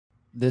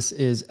This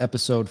is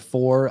episode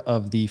 4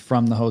 of the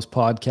From the Host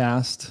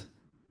podcast,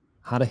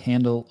 how to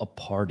handle a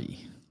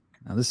party.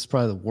 Now, this is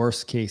probably the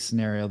worst case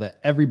scenario that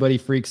everybody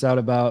freaks out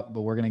about,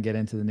 but we're going to get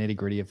into the nitty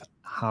gritty of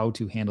how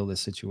to handle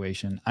this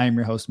situation. I am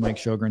your host, Mike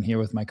Sjogren, here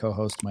with my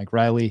co-host, Mike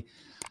Riley.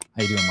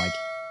 How you doing, Mike?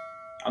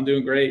 I'm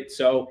doing great.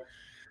 So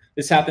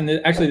this happened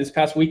actually this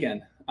past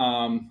weekend.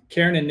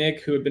 Karen and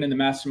Nick, who have been in the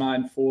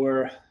mastermind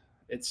for,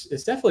 it's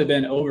definitely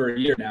been over a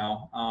year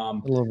now. A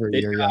little over a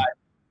year, yeah.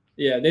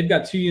 Yeah, they've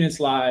got 2 units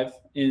live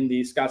in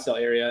the Scottsdale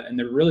area, and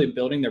they're really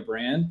building their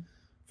brand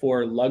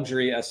for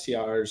luxury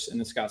STRs in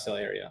the Scottsdale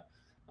area.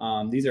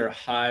 These are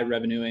high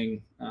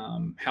revenuing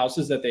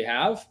houses that they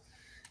have.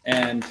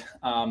 And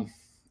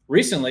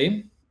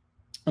recently,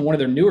 in one of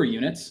their newer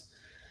units,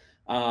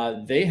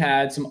 they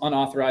had some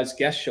unauthorized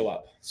guests show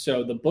up.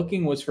 So the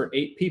booking was for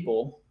 8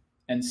 people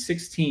and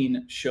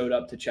 16 showed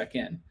up to check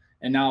in.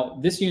 And now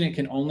this unit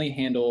can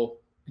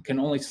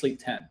only sleep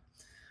 10.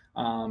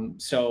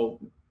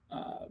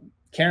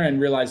 Karen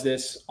realized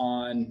this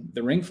on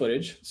the Ring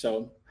footage.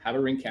 So have a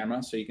Ring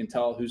camera so you can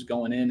tell who's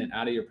going in and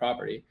out of your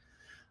property.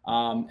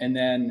 And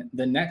then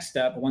the next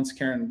step, once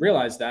Karen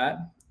realized that,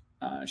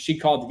 she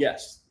called the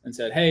guests and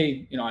said,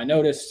 hey, I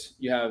noticed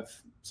you have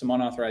some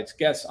unauthorized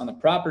guests on the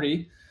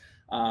property.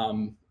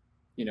 I'm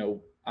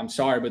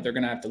sorry, but they're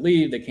going to have to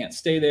leave. They can't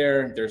stay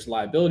there. There's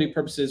liability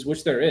purposes,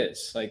 which there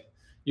is. Like,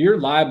 you're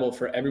liable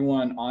for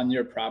everyone on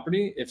your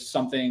property if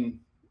something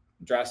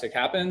drastic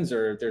happens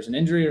or if there's an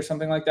injury or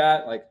something like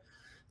that. Like,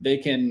 they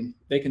can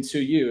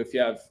sue you if you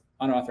have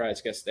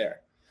unauthorized guests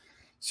there.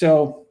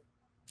 So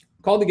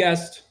called the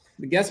guest.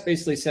 The guest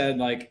basically said,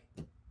 like,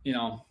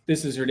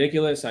 this is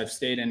ridiculous. I've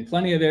stayed in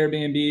plenty of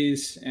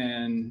Airbnbs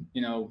and,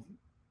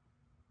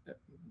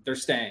 they're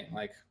staying.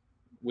 Like,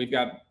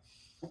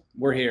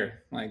 we're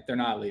here. Like, they're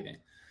not leaving.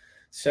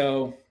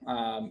 So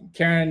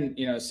Karen,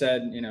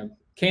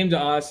 came to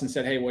us and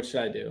said, hey, what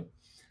should I do?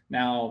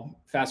 Now,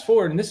 fast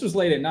forward, and this was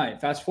late at night.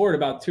 Fast forward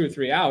about 2 or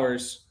 3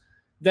 hours.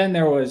 Then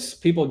there was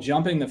people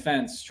jumping the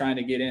fence trying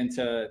to get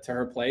into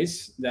her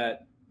place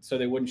so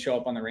they wouldn't show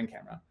up on the Ring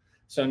camera.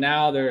 So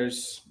now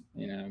there's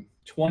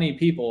 20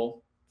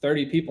 people,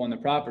 30 people in the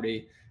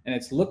property, and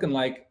it's looking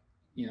like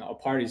a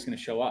party's going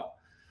to show up.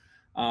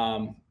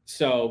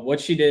 So what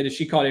she did is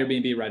she called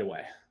Airbnb right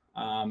away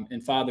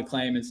and filed the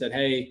claim and said,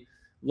 hey,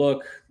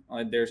 look,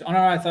 there's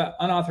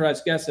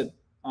unauthorized guests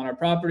on our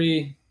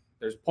property.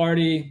 There's a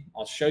party.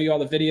 I'll show you all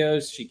the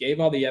videos. She gave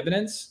all the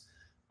evidence.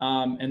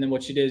 And then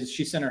what she did is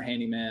she sent her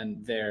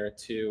handyman there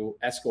to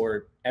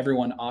escort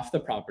everyone off the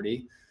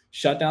property,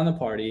 shut down the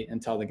party,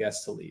 and tell the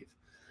guests to leave.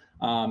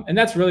 And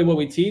that's really what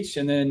we teach.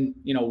 And then,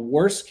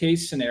 worst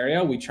case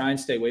scenario, we try and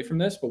stay away from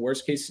this, but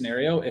worst case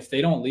scenario, if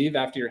they don't leave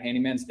after your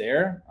handyman's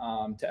there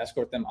to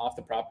escort them off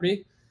the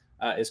property,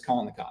 is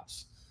calling the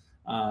cops.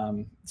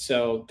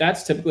 So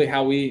that's typically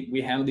how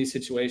we handle these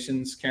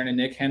situations. Karen and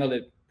Nick handled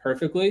it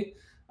perfectly.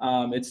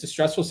 It's a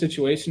stressful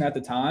situation at the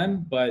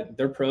time, but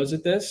they're pros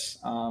at this.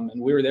 And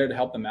we were there to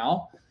help them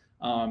out.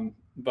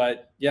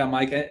 But yeah,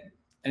 Mike,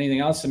 anything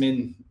else? I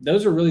mean,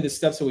 those are really the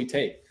steps that we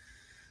take.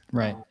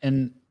 Right.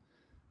 And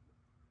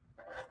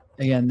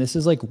again, this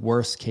is like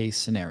worst case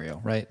scenario,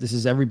 right? This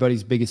is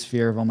everybody's biggest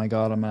fear of, oh my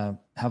God, I'm going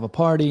to have a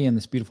party and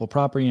this beautiful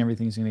property and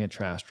everything's going to get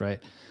trashed,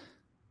 right?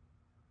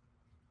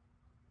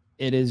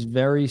 It is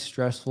very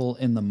stressful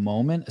in the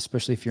moment,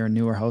 especially if you're a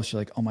newer host.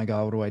 You're like, oh my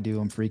God, what do I do?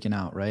 I'm freaking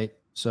out, right?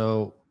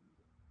 So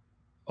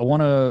I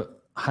want to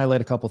highlight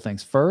a couple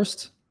things.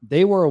 First,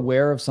 they were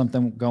aware of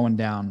something going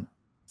down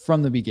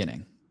from the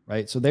beginning,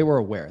 right? So they were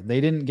aware. They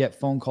didn't get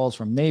phone calls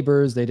from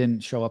neighbors. They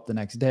didn't show up the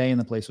next day and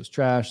the place was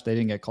trashed. They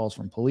didn't get calls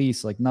from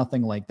police, like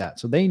nothing like that.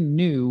 So they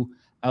knew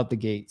out the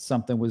gate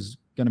something was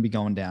going to be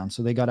going down.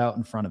 So they got out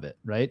in front of it,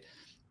 right?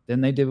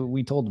 Then they did what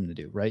we told them to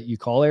do, right? You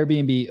call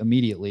Airbnb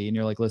immediately and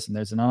you're like, listen,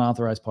 there's an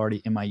unauthorized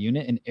party in my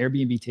unit. And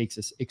Airbnb takes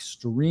this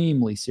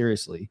extremely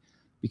seriously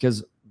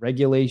because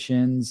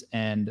regulations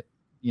and,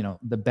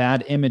 the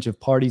bad image of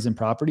parties and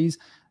properties,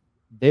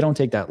 they don't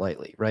take that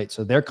lightly, right?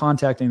 So they're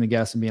contacting the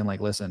guests and being like,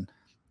 listen,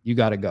 you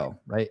got to go,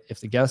 right?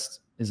 If the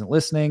guest isn't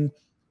listening,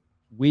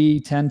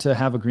 we tend to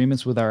have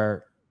agreements with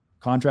our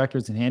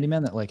contractors and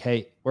handymen that, like,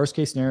 hey, worst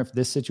case scenario, if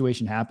this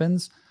situation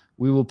happens,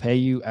 we will pay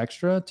you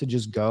extra to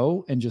just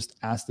go and just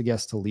ask the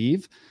guests to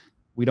leave.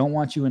 We don't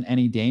want you in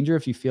any danger.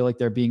 If you feel like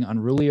they're being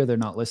unruly or they're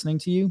not listening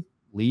to you,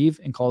 leave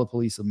and call the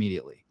police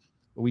immediately.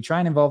 But we try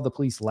and involve the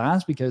police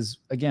last because,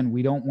 again,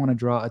 we don't want to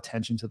draw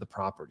attention to the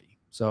property.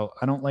 So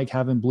I don't like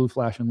having blue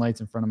flashing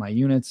lights in front of my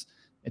units.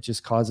 It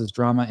just causes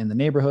drama in the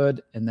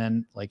neighborhood. And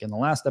then, like in the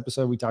last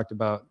episode, we talked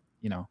about,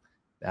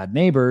 bad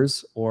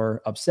neighbors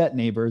or upset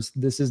neighbors.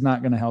 This is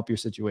not going to help your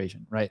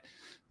situation, right?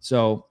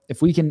 So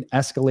if we can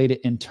escalate it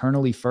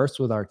internally first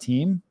with our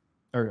team,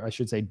 or I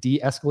should say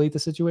de-escalate the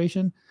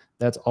situation,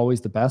 that's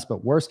always the best.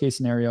 But worst case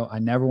scenario, I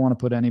never want to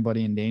put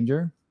anybody in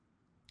danger.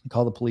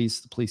 Call the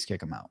police kick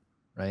them out.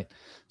 Right.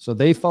 So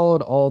they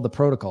followed all the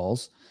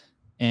protocols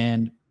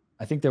and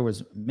I think there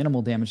was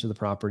minimal damage to the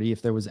property.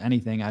 If there was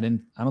anything, I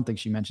don't think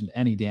she mentioned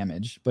any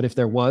damage, but if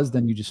there was,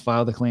 then you just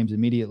file the claims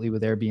immediately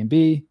with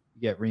Airbnb,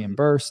 you get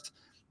reimbursed,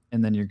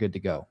 and then you're good to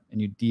go.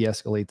 And you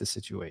de-escalate the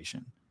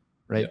situation,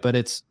 right? But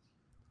it's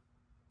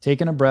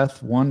taking a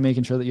breath, one,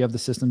 making sure that you have the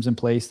systems in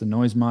place, the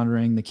noise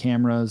monitoring, the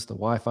cameras, the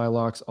Wi-Fi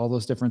locks, all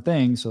those different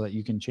things so that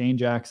you can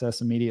change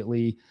access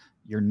immediately.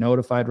 You're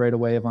notified right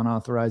away of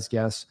unauthorized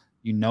guests.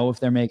 You know if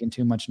they're making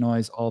too much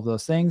noise, all of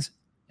those things.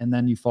 And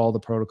then you follow the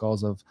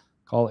protocols of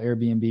call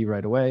Airbnb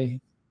right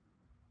away.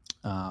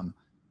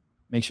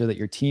 Make sure that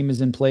your team is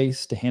in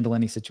place to handle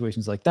any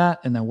situations like that.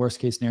 And then worst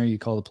case scenario, you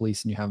call the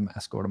police and you have them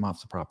escort them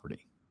off the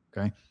property.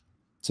 Okay.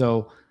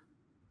 So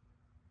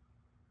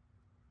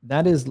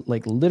that is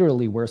like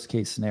literally worst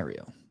case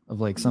scenario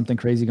of like something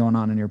crazy going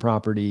on in your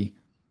property.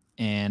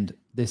 And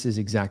this is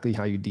exactly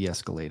how you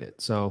de-escalate it.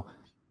 So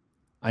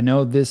I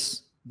know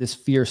this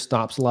fear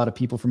stops a lot of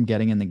people from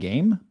getting in the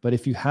game, but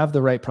if you have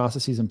the right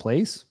processes in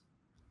place,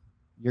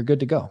 you're good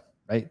to go,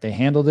 right? They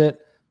handled it.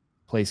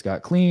 Place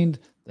got cleaned.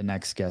 The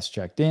next guest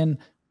checked in.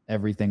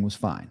 Everything was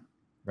fine,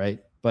 right?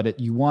 But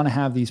you want to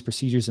have these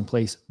procedures in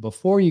place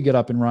before you get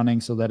up and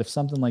running so that if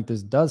something like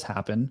this does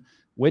happen,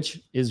 which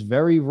is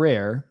very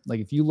rare, like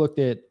if you looked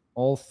at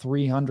all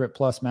 300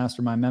 plus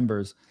mastermind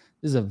members,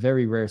 this is a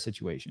very rare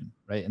situation,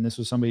 right? And this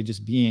was somebody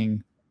just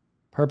being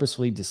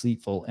purposefully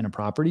deceitful in a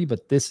property,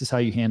 but this is how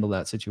you handle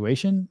that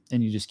situation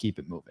and you just keep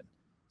it moving.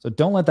 So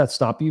don't let that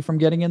stop you from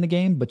getting in the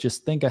game, but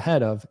just think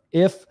ahead of,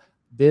 if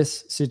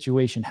this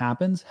situation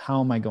happens,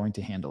 how am I going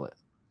to handle it?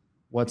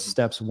 What's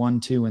steps 1,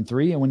 2, and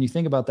 3? And when you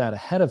think about that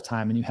ahead of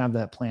time and you have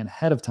that plan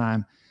ahead of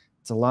time,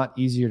 it's a lot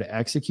easier to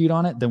execute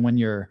on it than when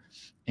your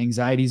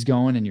anxiety's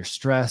going and you're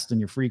stressed and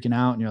you're freaking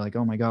out and you're like,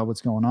 oh my God,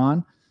 what's going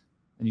on?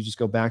 And you just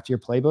go back to your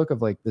playbook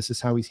of like, this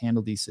is how he's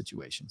handled these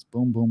situations.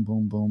 Boom, boom,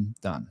 boom, boom,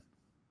 done.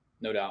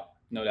 No doubt.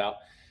 No doubt.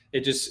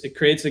 It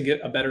creates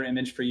a better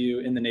image for you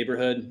in the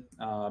neighborhood.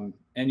 And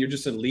you're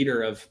just a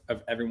leader of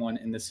everyone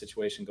in this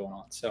situation going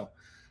on. So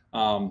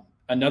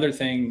another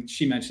thing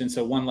she mentioned,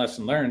 so one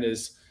lesson learned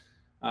is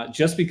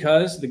just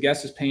because the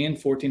guest is paying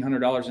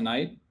 $1,400 a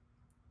night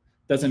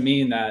doesn't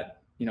mean that,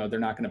 they're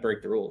not going to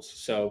break the rules.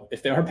 So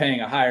if they are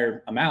paying a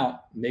higher amount,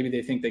 maybe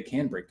they think they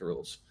can break the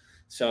rules.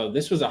 So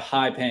this was a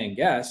high paying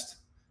guest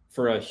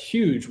for a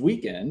huge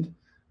weekend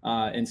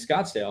in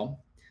Scottsdale,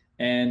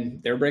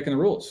 and they're breaking the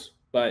rules,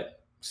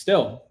 but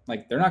still,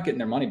 like, they're not getting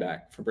their money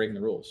back for breaking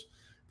the rules.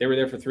 They were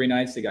there for 3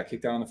 nights. They got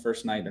kicked out on the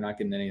first night. They're not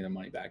getting any of their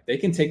money back. They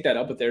can take that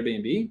up with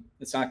Airbnb.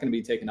 It's not going to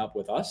be taken up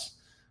with us.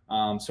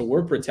 So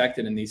we're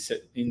protected in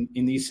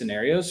these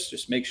scenarios.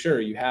 Just make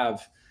sure you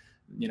have,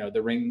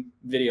 the Ring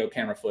video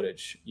camera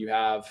footage. You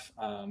have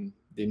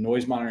the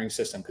noise monitoring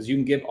system, because you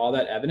can give all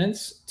that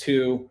evidence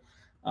to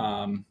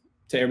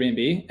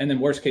Airbnb. And then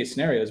worst case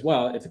scenario as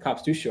well, if the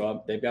cops do show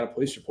up, they've got a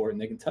police report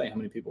and they can tell you how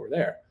many people were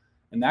there,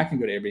 and that can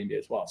go to Airbnb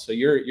as well. So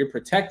you're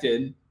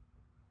protected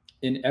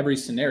in every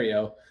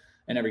scenario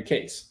and every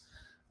case.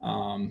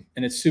 And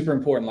it's super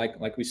important.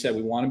 Like we said,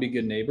 we want to be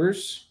good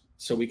neighbors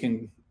so we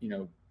can,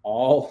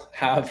 all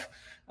have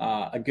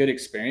a good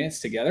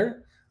experience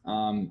together.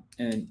 And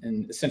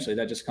essentially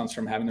that just comes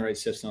from having the right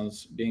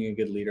systems, being a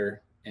good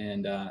leader,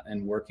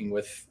 and working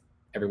with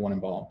everyone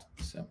involved.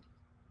 So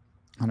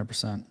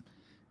 100%.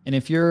 And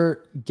if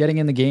you're getting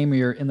in the game or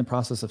you're in the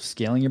process of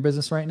scaling your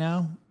business right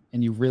now,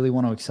 and you really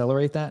want to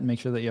accelerate that and make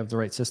sure that you have the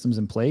right systems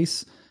in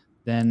place,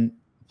 then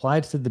apply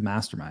it to the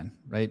mastermind,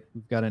 right?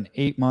 We've got an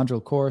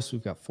 8-module course.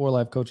 We've got 4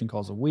 live coaching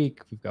calls a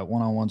week. We've got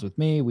one-on-ones with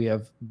me. We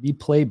have the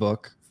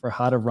playbook for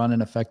how to run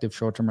an effective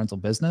short-term rental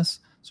business.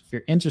 So if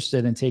you're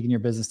interested in taking your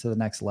business to the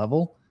next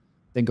level,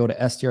 then go to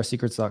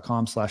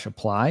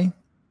strsecrets.com/apply,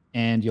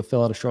 and you'll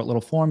fill out a short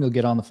little form. You'll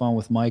get on the phone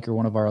with Mike or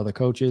one of our other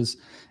coaches,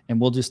 and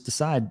we'll just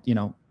decide,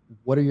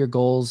 what are your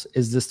goals?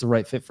 Is this the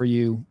right fit for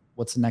you?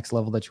 What's the next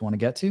level that you want to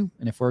get to?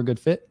 And if we're a good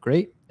fit,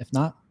 great. If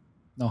not,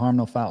 no harm,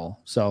 no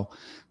foul. So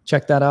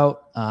check that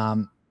out.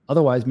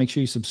 Otherwise, make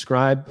sure you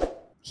subscribe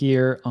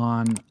here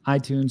on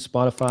iTunes,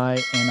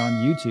 Spotify, and on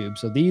YouTube.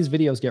 So these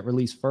videos get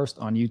released first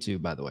on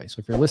YouTube, by the way. So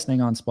if you're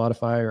listening on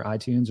Spotify or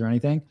iTunes or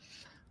anything,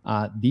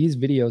 these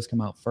videos come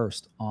out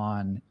first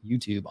on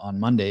YouTube on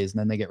Mondays, and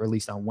then they get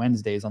released on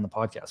Wednesdays on the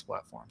podcast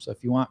platform. So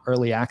if you want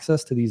early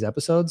access to these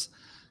episodes,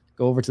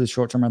 go over to the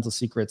Short-Term Rental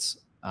Secrets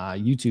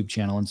YouTube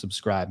channel and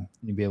subscribe. And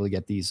you'll be able to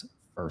get these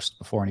first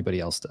before anybody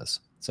else does.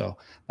 So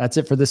that's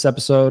it for this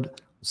episode.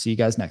 We'll see you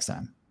guys next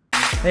time.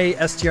 Hey,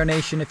 STR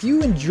Nation, if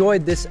you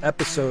enjoyed this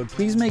episode,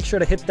 please make sure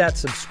to hit that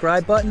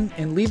subscribe button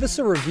and leave us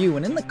a review.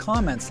 And in the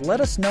comments,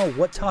 let us know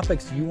what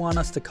topics you want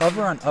us to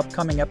cover on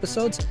upcoming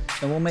episodes,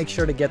 and we'll make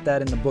sure to get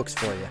that in the books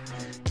for you.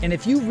 And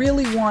if you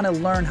really want to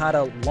learn how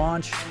to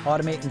launch,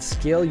 automate, and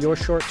scale your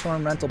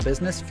short-term rental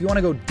business, if you want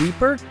to go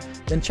deeper,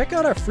 then check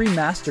out our free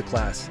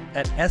masterclass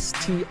at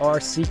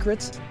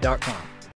strsecrets.com.